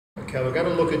Okay, we're going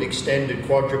to look at extended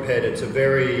quadruped. It's a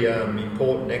very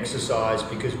important exercise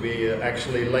because we are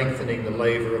actually lengthening the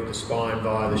lever of the spine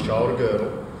via the shoulder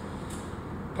girdle.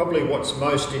 Probably what's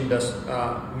most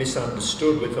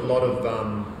misunderstood with a lot of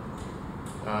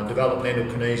developmental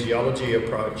kinesiology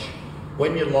approach,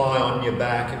 when you lie on your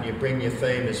back and you bring your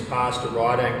femurs past a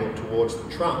right angle towards the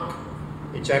trunk,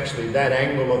 it's actually that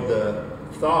angle of the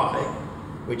thigh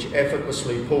which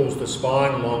effortlessly pulls the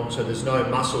spine along, so there's no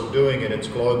muscle doing it, it's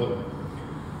global.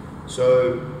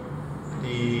 So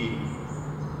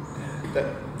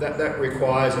that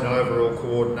requires an overall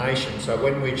coordination. So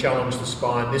when we challenge the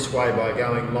spine this way by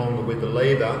going longer with the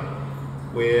lever,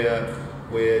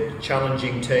 we're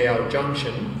challenging TL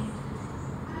junction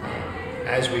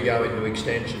as we go into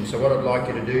extension. So what I'd like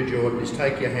you to do, Jordan, is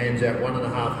take your hands out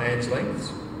 1.5 hands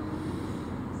lengths.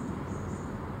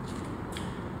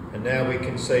 And now we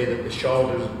can see that the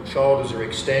shoulders are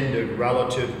extended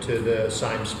relative to the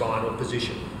same spinal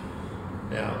position.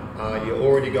 Now, you've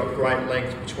already got great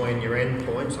length between your end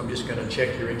points. I'm just going to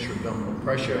check your intra-abdominal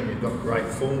pressure, and you've got great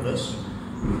fullness.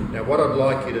 Now, what I'd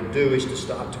like you to do is to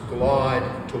start to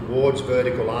glide towards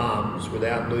vertical arms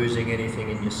without losing anything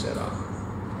in your setup.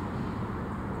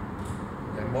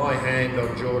 Now, my hand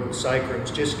on Jordan's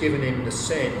sacrum's just giving him the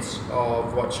sense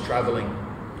of what's travelling.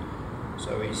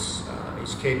 So he's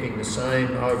keeping the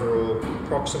same overall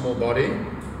proximal body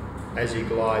as he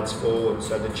glides forward.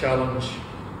 So the challenge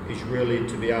is really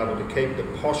to be able to keep the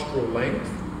postural length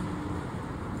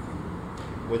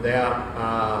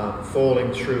without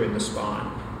falling through in the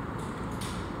spine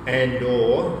and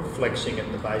or flexing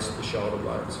at the base of the shoulder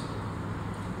blades.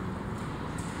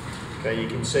 Okay, you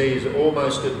can see he's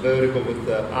almost at vertical with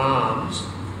the arms.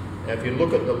 Now if you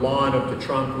look at the line of the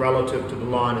trunk relative to the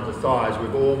line of the thighs,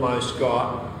 we've almost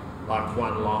got like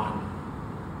one line.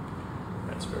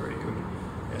 That's very good.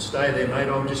 Now stay there, mate.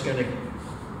 I'm just going to,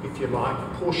 if you like,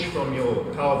 push from your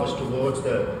pelvis towards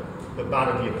the butt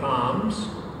of your palms,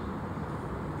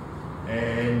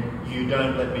 and you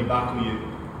don't let me buckle you.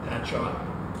 That's right.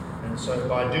 And so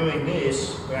by doing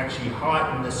this, we actually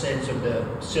heighten the sense of the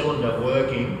cylinder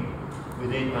working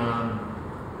within,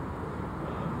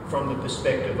 from the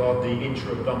perspective of the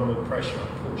intra-abdominal pressure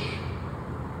push.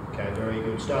 Okay, very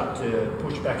good. Start to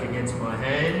push back against my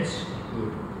hands.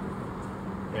 Good.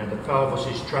 Now the pelvis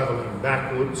is travelling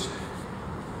backwards,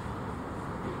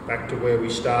 back to where we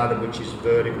started, which is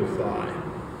vertical thigh.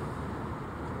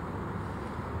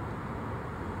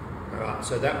 Alright,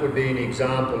 so that would be an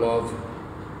example of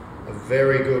a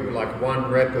very good, like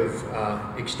 1 rep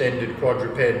of extended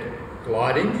quadruped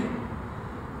gliding.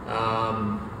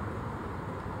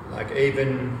 Like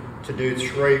even to do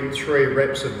three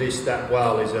reps of this that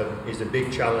well is a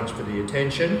big challenge for the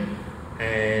attention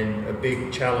and a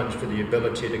big challenge for the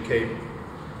ability to keep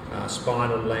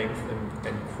spinal length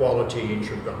and quality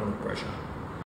intra-abdominal pressure.